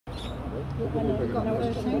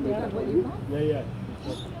Yeah, yeah.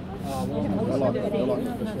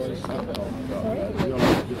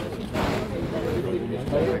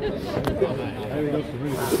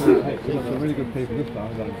 Really good people this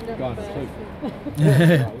time, gone to sleep.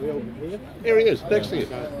 Here he is, next to you.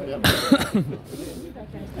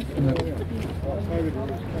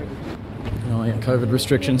 Oh yeah, COVID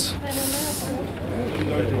restrictions.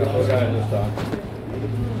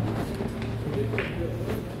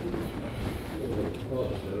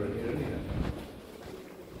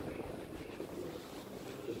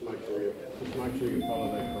 Just make sure you follow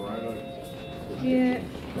that corona. Yeah.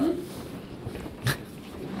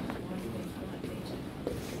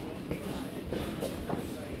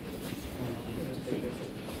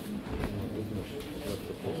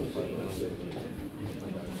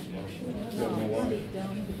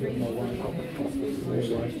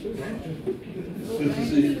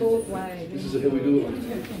 This is how we do it.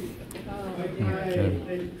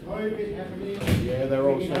 Yeah, they're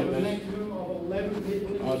all saying that. I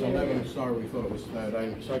was 11, sorry, we thought it was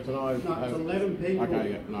 13. So can I have... No, it's 11 people. Okay,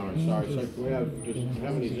 yeah, no, sorry. So can we have just,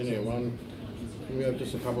 how many's in here? One? Can we have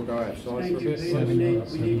just a couple go outside for a bit? We need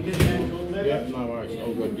to get down to 11. Yeah, no worries,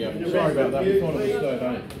 all good, yeah. Sorry about that, we thought it was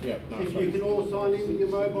 13. Yeah, no, If sorry. you can all sign in with your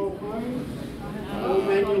mobile phone, all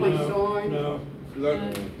manually sign. We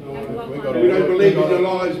don't believe in the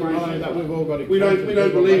lies, We've all got we don't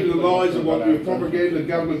believe in the lies of what the propaganda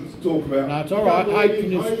government talk about. No, it's all right.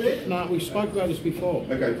 No, we spoke about this before.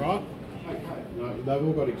 Okay. Right? No, they've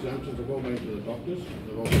all got exemptions. They've all been to the doctors.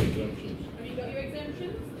 They've all got exemptions. Have you got your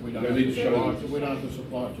exemptions? We don't, They need to show them. we don't have to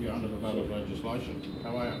supply it to you under the valid legislation.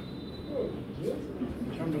 How are you?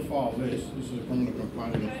 Come to file this. This is a criminal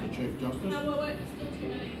complaint against the Chief Justice. No, wait, still too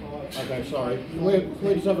many. Okay, sorry. Can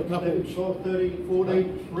we just have a couple? 11, 12, 13,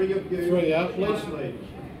 14, 3 of you. 3 out, please. Please.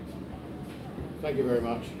 Thank you very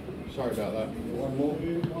much. Sorry about that. One more.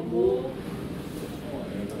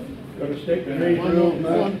 Got to stick the One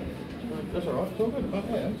more. That's all right. It's all good.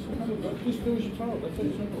 Okay, just do as you're told. That's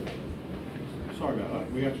it. Simple. Sorry about that.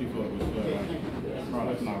 We actually thought it was right.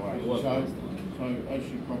 That's no way. So as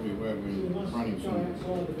you're probably aware, we're running some.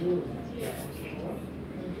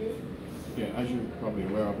 Yeah, as you're probably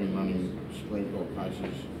aware, I've been running Supreme Court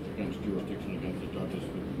cases against jurisdiction against the judges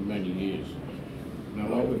for many years. Now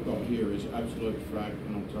what we've got here is absolute fact,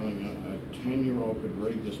 and I'm telling you, a 10-year-old could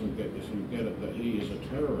read this and get it, that he is a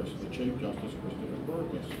terrorist, the Chief Justice Christopher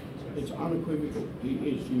Coracus. It's unequivocal. He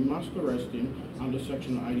is. You must arrest him under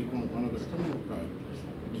section 80.1 of the Criminal Code.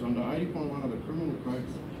 Because under 80.1 of the Criminal Code,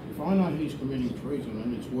 if I know he's committing treason,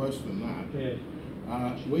 and it's worse than that,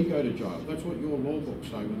 we go to jail. That's what your law books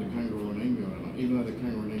say with the kangaroo and emu owner, even though the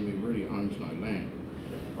kangaroo and emu really owns no land.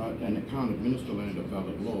 Right? And it can't administer land of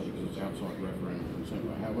valid law because it's outside referendum consent.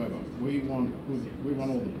 However, we want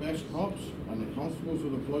all the best cops and the constables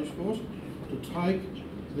of the police force to take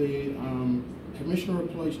the Commissioner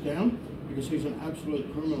of Police down, because he's an absolute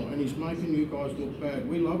criminal and he's making you guys look bad.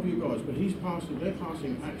 We love you guys, but they're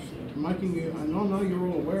passing acts making you, and I know you're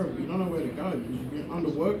all aware of it, you don't know where to go because you're under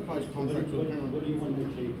workplace contracts with the criminal.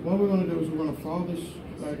 What we're going to do is we're going to file this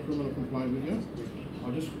criminal complaint with you.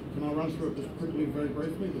 Can I run through it just quickly, very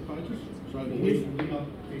briefly, the pages? So well,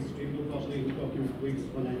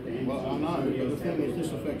 I know, but the thing is,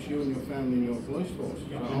 this affects you and your family and your police force.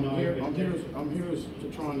 So I'm here to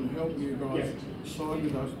try and help you guys side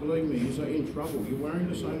with us. Believe me, you're in trouble. You're wearing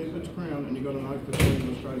the St. Edward's crown and you've got an oath for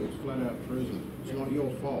in Australia. It's flat out treason. It's not your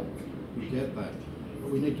fault. We get that. But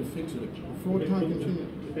we need to fix it. Before we can't continue.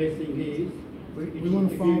 The best thing is, we want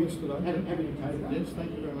to file this today. Happy to take that. Yes, thank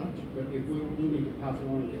you very much. But if we need to pass it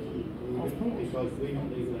on to them, of course. Because we're not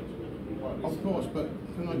legal experts. Of course, but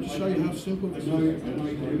can I just show you how simple this is? I know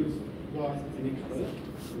you like an expert.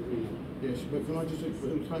 Yes, but can I just,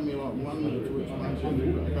 it'll take me like 1 minute to explain to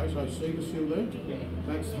you. Okay, so see the seal there?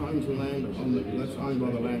 That's owned the land that's owned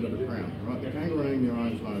by the land of the Crown, right? The kangaroo emu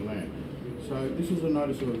owns no land. So this is a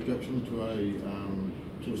notice of objection to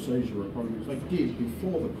a seizure of property, which they did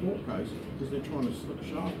before the court case, because they're trying to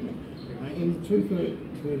shaft me. In 2:30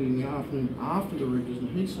 in the afternoon, after the revision,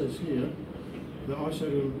 he says here, that I said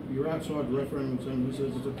to him, you're outside the referendum, and he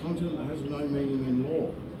says it's a content that has no meaning in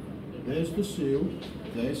law. There's the seal,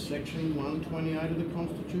 there's section 128 of the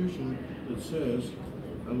Constitution that says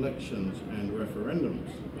elections and referendums.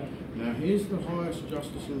 Now here's the highest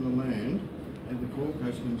justice in the land, and the court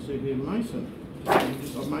case, you can see here, Mason.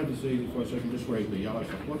 I've made this easy for you so I can just read the yellow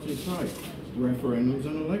stuff. What's he say? Referendums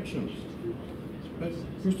and elections. But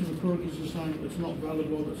Christopher Coracus is saying it's not valid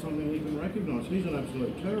law, that's something he can recognise. He's an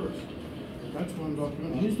absolute terrorist. That's one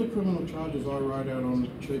document. Here's the criminal charges I wrote out on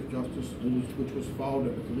Chief Justice, which was filed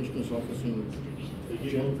at the Commissioner's office in.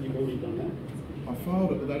 You've already done that? I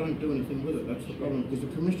filed it, but they don't do anything with it. That's the problem, because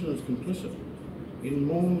the Commissioner is complicit in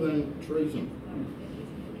more than treason.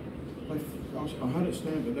 I had it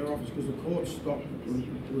stamped at their office because the court stopped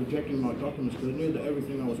rejecting my documents because they knew that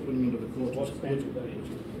everything I was putting into the court was.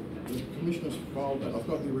 The Commissioner's filed that. I've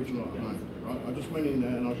got the original at home. Right? I just went in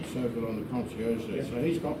there and I served it on the concierge there, so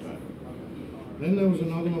he's got that. Then there was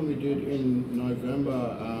another one we did in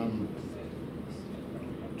November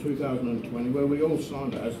 2020 where we all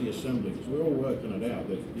signed it as the Assembly because we're all working it out.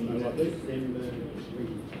 That, you know, like this.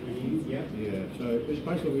 Yeah. So it's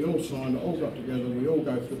basically we all signed it, all got together, we all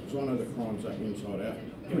go through because I know the Crimes Act inside out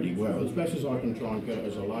pretty well, as best as I can try and get it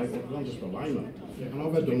as a label because I'm just a layman. And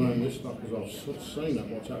I've had to learn this stuff because I've seen it,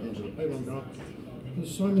 what's happening to the people. I'm going,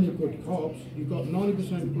 there's so many good cops. You've got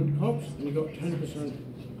 90% good cops and you've got 10%.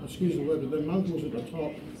 Excuse the word, but they're mongrels at the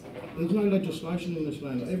top. There's no legislation in this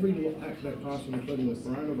land. Every act they're passing, including the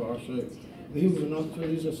coronavirus, so he was another, so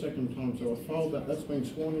this is the second time, so I filed that. That's been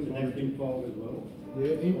sworn in. That's been filed as well?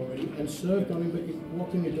 Yeah, and served on him, but what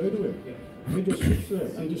can you do to him? He just sits there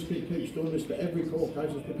and just keeps doing this to every court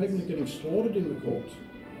case. The people are getting slaughtered in the courts.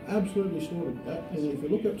 Absolutely slaughtered. And if you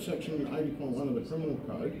look at section 80.1 of the Criminal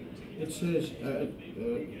Code, it says,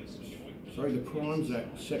 the Crimes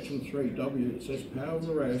Act, section 3W, it says power of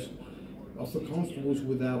arrest of the constables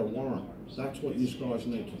without a warrant. That's what you guys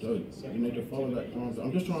need to do. You need to follow that Crimes Act.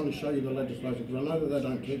 I'm just trying to show you the legislation because I know that they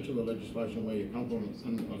don't teach you the legislation where you come from,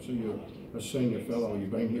 and I see you're a senior fellow, you've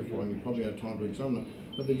been here for and you probably had time to examine it.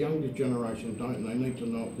 But the younger generation don't, and they need to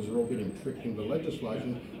know it because they're all getting tricked into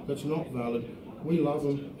legislation that's not valid. We love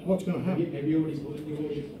them. What's going to happen? Have you already,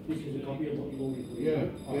 this is a copy of what you've already put in?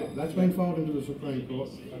 Yeah, that's been filed into the Supreme Court.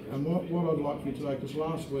 And what I'd like for you today, because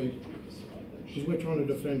last week, because we're trying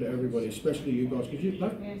to defend everybody, especially you guys, because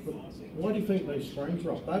why do you think these screens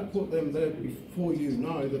are off? They've put them there before you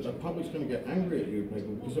know that the public's going to get angry at you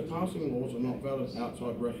people, because they're passing laws that are not valid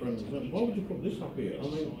outside referendums. Why would you put this up here? I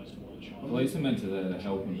mean, police are meant to there to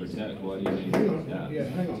help and protect. Why do you need that? Yeah,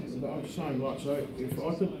 hang on. But I'm saying, right, so if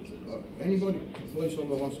I could, anybody, police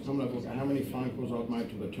officer wants to come and have a look at how many phone calls I've made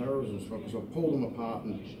to the terrorists and stuff, because I've pulled them apart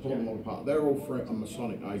and pulled them all apart. They're all threat and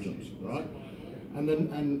Masonic agents, right? And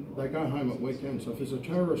they go home at weekends. So if there's a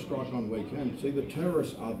terrorist strike on weekend, see, the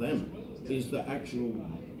terrorists are them. Is the actual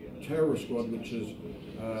terror squad, which is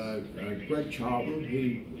Greg Charlton.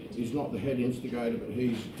 He is not the head instigator, but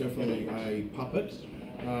he's definitely a puppet.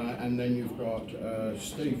 And then you've got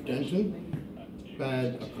Steve Denton,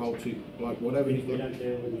 bad occultic, like whatever he's got.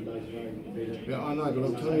 Yeah, I know, but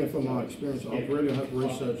I'm telling you from my experience, I really have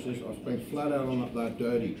researched this. I've been flat out on that they're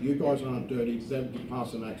dirty. You guys aren't dirty. They're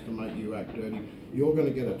passing acts to make you act dirty. You're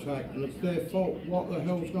going to get attacked, and it's their fault. What the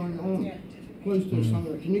hell's going on? Yeah. Please do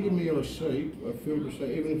something. Can you give me a receipt, a field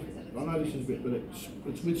receipt? Even if, I know this is a bit, but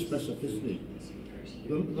it's with specificity.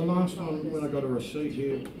 The last time when I got a receipt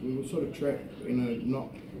here, we were sort of treated in a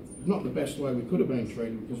not the best way we could have been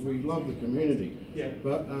treated because we love the community. Yeah.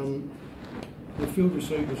 But the field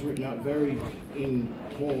receipt was written out very in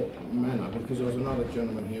poor manner because there was another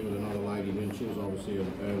gentleman here with another lady, and she was obviously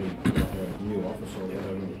an early new officer or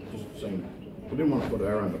whatever. And it just seemed, I didn't want to put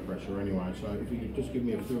her under pressure anyway. So if you could just give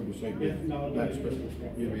me a field receipt with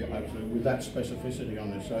that specificity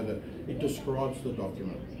on there, so that it describes the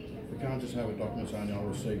document. We can't just have a document saying I'll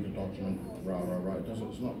receive the document, right. It doesn't.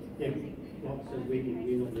 It's not. Yeah, like I said, we're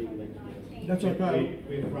not legal experts. That's okay.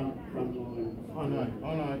 We're front line.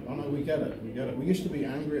 I know. We get it. We used to be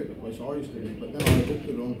angry at the police. I used to be, but then I looked at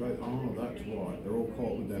it and go, oh, that's why they're all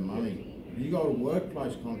caught with their money. You got a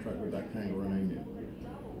workplace contract with that kangaroo union.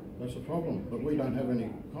 That's the problem. But we don't have any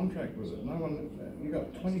contract with it. No one. You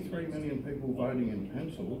got 23 million people voting in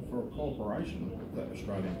pencil for a corporation, that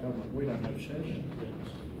Australian government. We don't have shares in it.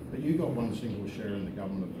 But you got one single share in the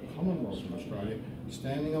government of the Commonwealth of Australia,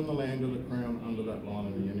 standing on the land of the Crown under that line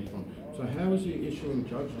of the uniform. So how is he issuing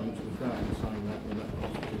judgments with that and saying that when that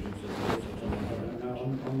Constitution says that's such a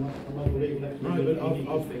I'm not legal expert.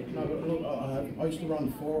 but look, I used to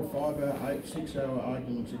run 4 or 5 hour, 8, 6 hour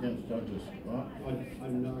arguments against judges, right? I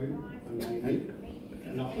know.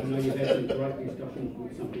 And I know you've had some great discussions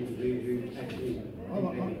with some people who actually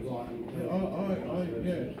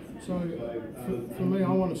yeah. So for me, I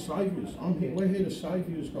want to save you. We're here to save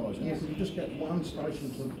you guys. And if we just get one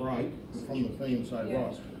station to break from the thing and say,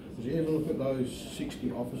 right, because you even look at those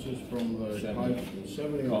 60 officers from the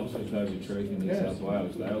 70 officers. COVID truth in New South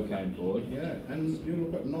Wales, they all came forward. Yeah, and you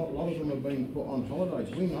look at not a lot of them have been put on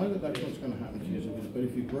holidays. We know that that's what's going to happen to you, but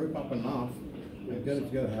if you group up enough, and get it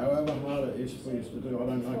together. However hard it is for you to do, I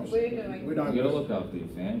don't know. 'Cause We're doing. we don't. You gotta look after your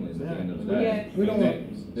families at the end of the day. Yeah. We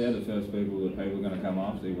don't They're the first people that people are gonna come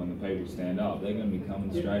after you when the people stand up. They're gonna be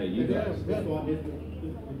coming straight at you guys.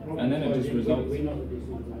 And then it just results.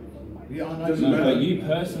 Yeah, I know. Doesn't No, matter. but you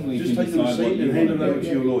personally Just can take the decide what receipt you and hand want it to over do.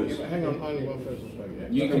 to your lawyers. Hang on, only one person speaking.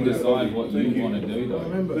 You can decide what Thank you you. want to do though.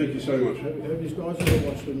 Remember, Thank you so much. have you guys ever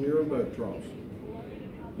watched the Nuremberg trials?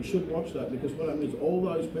 You should watch that, because what happens is all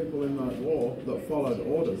those people in that war that followed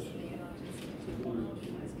orders.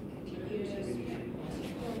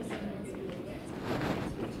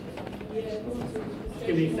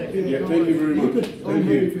 Give me a second. Yeah, thank you very much. I'm Thank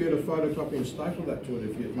happy you. for you to photocopy and staple that to it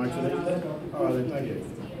if it makes it easy. All right, then, thank you.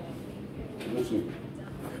 Awesome.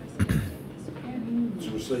 It's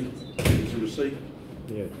a receipt. It's a receipt.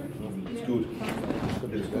 Yeah. It's good.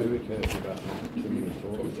 It's very careful about giving you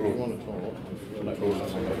talk. If you want to talk, let me know.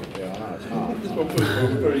 Yeah, I know, it's hard.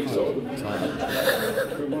 I'm very excited.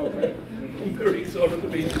 I'm very excited to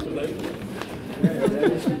be here today.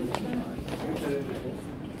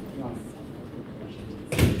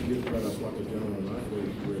 You've brought us like a gentleman, mate.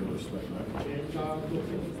 We really respect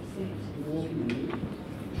that.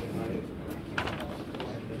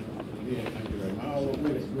 Yeah, thank you very much. Oh, well,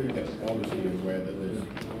 we get obviously aware that there's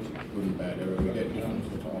good and bad area. We get different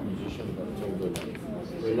sorts of opposition, but it's all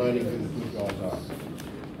good. We're learning who the good guys are.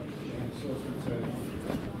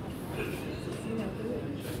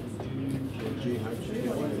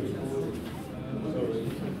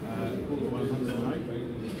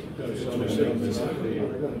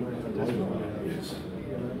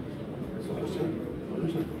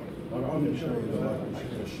 I can show you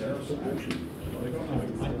the sheriff's action.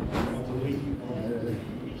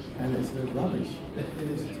 And it's the rubbish. It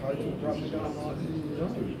is total rubbish on the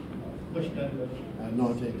road.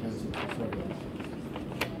 1910.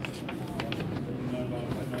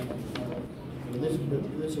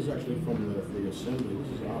 This is actually from the assembly.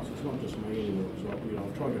 This is us. It's not just me anymore. So,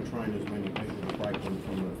 I've tried to train as many people to break them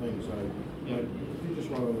from the thing. So, if you just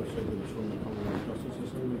write over said that it's from the Commonwealth Justice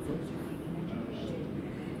Assembly first.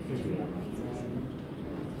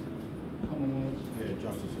 Yeah,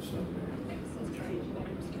 Justice Assembly.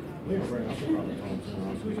 We have bring up a couple of times and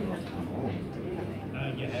I was losing my time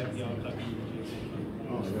on. You have the old lucky.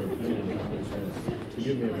 Oh, they're to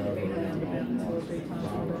give me a go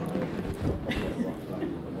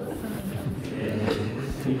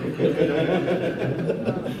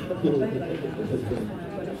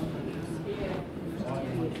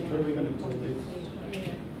What are we going to call this?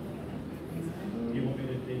 You want me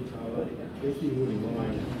to detail it? if you wouldn't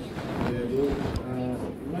mind. Yeah,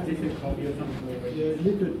 Is this a copy or something already? yeah,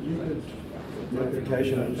 you could.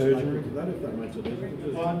 Notification of perjury? That if that makes it easy.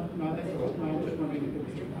 No, that's all. No, I'm just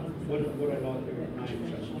wondering what I like to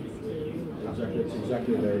name. Exactly, it's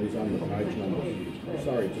exactly there, it is on the page number.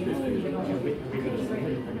 Sorry to be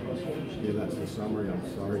Yeah, that's the summary, I'm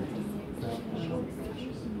sorry.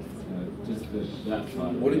 Just that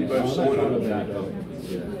side. Why didn't you both sign it?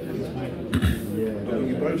 Yeah.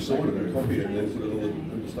 You both sign it and copy it and then put it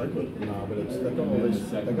on the statement. No, but it's, they've got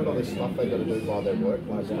all this stuff they've got to do by their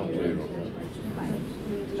workplace.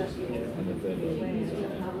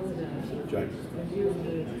 James.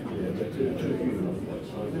 Yeah, that's it.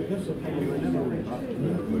 That's the problem, they never read up.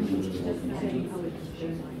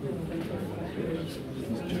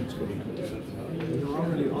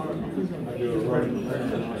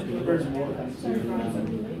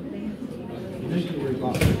 You need to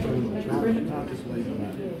rebut the criminal charge. You can't just leave them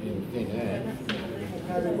in thin air.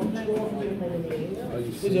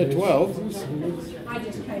 Is it 12? I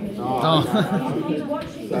just came in. Oh. He's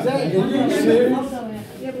watching. Is that, are you serious?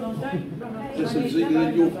 Yeah, well, don't. Listen, Ziggy,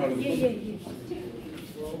 then you're part of the Yeah, problem.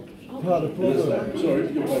 yeah. Part of the problem.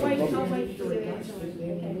 Sorry, you're part I'll of the wait, I'll problem. wait for the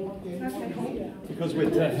Okay. Because we're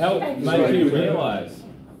To help make you realise.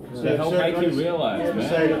 To help make you realise,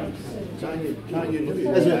 man. Can't you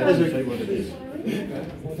see what it is?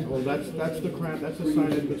 Well, that's the crown. That's the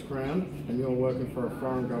St. Edward's crown, and you're working for a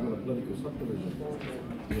foreign government political subdivision.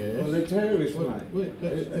 Yes. Well, they're terrorists, mate.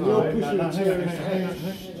 And you're pushing hang on.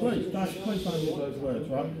 Please don't use those words,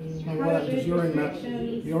 right? No, what happens is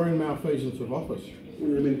you're in malfeasance of office.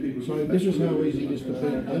 So this is how easy it is to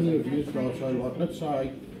beat any of you guys. So, like, let's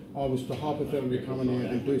say I was to hypothetically come in here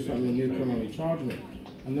and do something and you criminally charge me.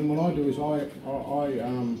 And then what I do is I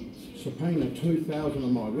subpoena 2,000 of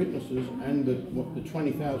my witnesses and the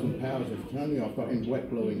 20,000 powers of attorney I've got in wet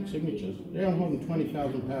gluing signatures. Yeah, I'm holding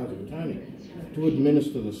 20,000 powers of attorney to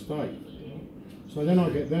administer the state. So then I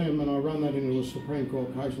get them and I run that into a Supreme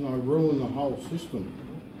Court case and I ruin the whole system.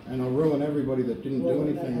 And I ruin everybody that didn't do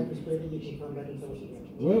anything.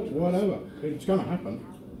 Well, whatever. It's going to happen.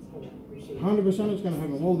 100% it's going to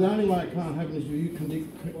happen. Well, the only way it can't happen is if you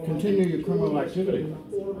continue your criminal activity.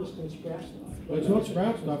 It's not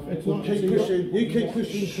sprout stuff. It's not. Keep pushing. You keep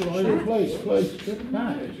pushing. Please, sit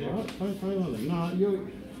back. Right? Don't say nothing. No,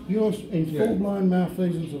 you're in full-blown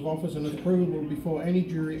malfeasance of office, and it's provable before any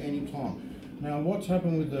jury, any time. Now, what's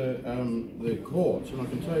happened with the courts, and I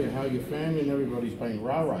can tell you how your family and everybody's being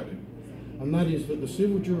railroaded, and that is that the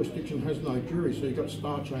civil jurisdiction has no jury, so you've got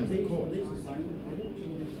star chains of courts.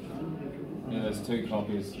 Yeah, there's 2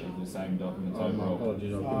 copies of the same documents overall.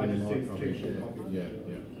 Apologies, I've been in my copy. Yeah.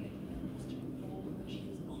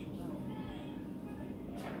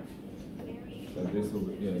 So this will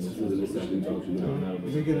be, this is the second document.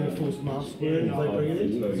 Is he going to enforce mask wearing if they bring it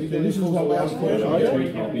in? This is what we ask for.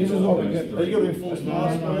 This is what we get. Are you going to enforce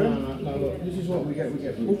mask wearing? No, look, this is what we get. We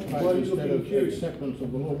get pushback instead of acceptance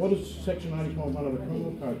of the law. What does section 80.1 of the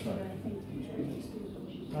criminal code say?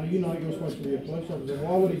 Now, you know you're supposed to be a police officer.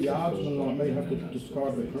 Why would a yardsman like me have to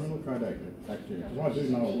describe the criminal code activity? Because I do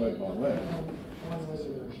know it word by word.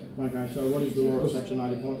 Okay, so what is the law of section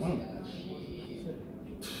 80.1?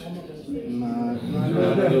 No,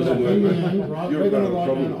 that doesn't work. You're part of the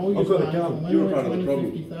problem. I've got a gun. You're part of the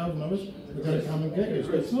problem. 50,000 of us are going to come and get you.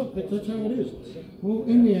 It's not. That's how it is. Well,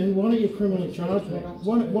 in the end, why don't you criminally charge me?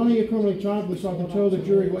 Why don't you criminally charge me so I can tell the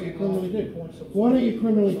jury what you criminally did? Why don't you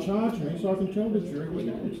criminally charge me so I can tell the jury what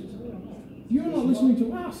you did? You're not listening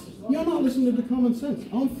to us. You're not listening to common sense.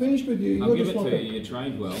 I'm finished with you. I'll give it to you. You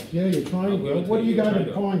trained well. Yeah, you're trained well. What do you go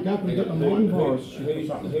to Pine Gap and get the mind virus? Who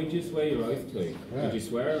did you swear your oath to? Did you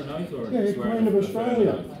swear an oath or Yeah, swear Queen of an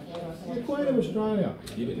Australia. You're Queen of Australia.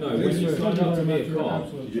 You didn't, no, when you signed up to be a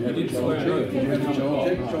cop, you didn't swear an oath to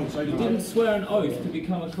become a cop. You didn't swear an oth to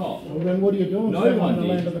become a cop. Well, then what are you doing? No standing one on the did.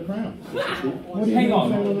 land of the crown. What are you Hang doing on.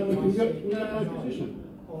 standing the We've got no position.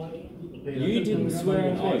 You didn't swear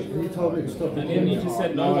an oath. You told me to stop. And then you just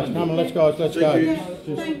said no No, one come on, did. let's go.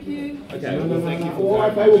 Thank you. Okay, well, thank you for All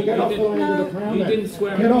right, clarifying. they will You get off the didn't- land of the crown. You then. didn't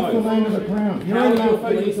swear Get an off the oath. land of the crown. You're How in are you a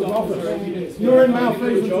malfeasance police of officer office. if you didn't You're in swear an oath?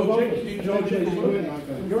 malfeasance of office.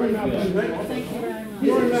 You're in malfeasance of office.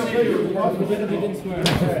 You're in malfeasance of office. You didn't swear an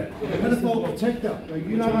oath. Pedophile protector.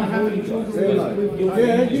 You don't know how many children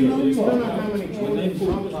Yeah, you know you don't know how many When they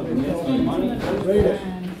children pull up and there's no money, read it.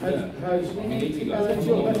 you need to go.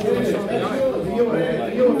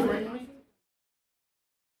 You're a friend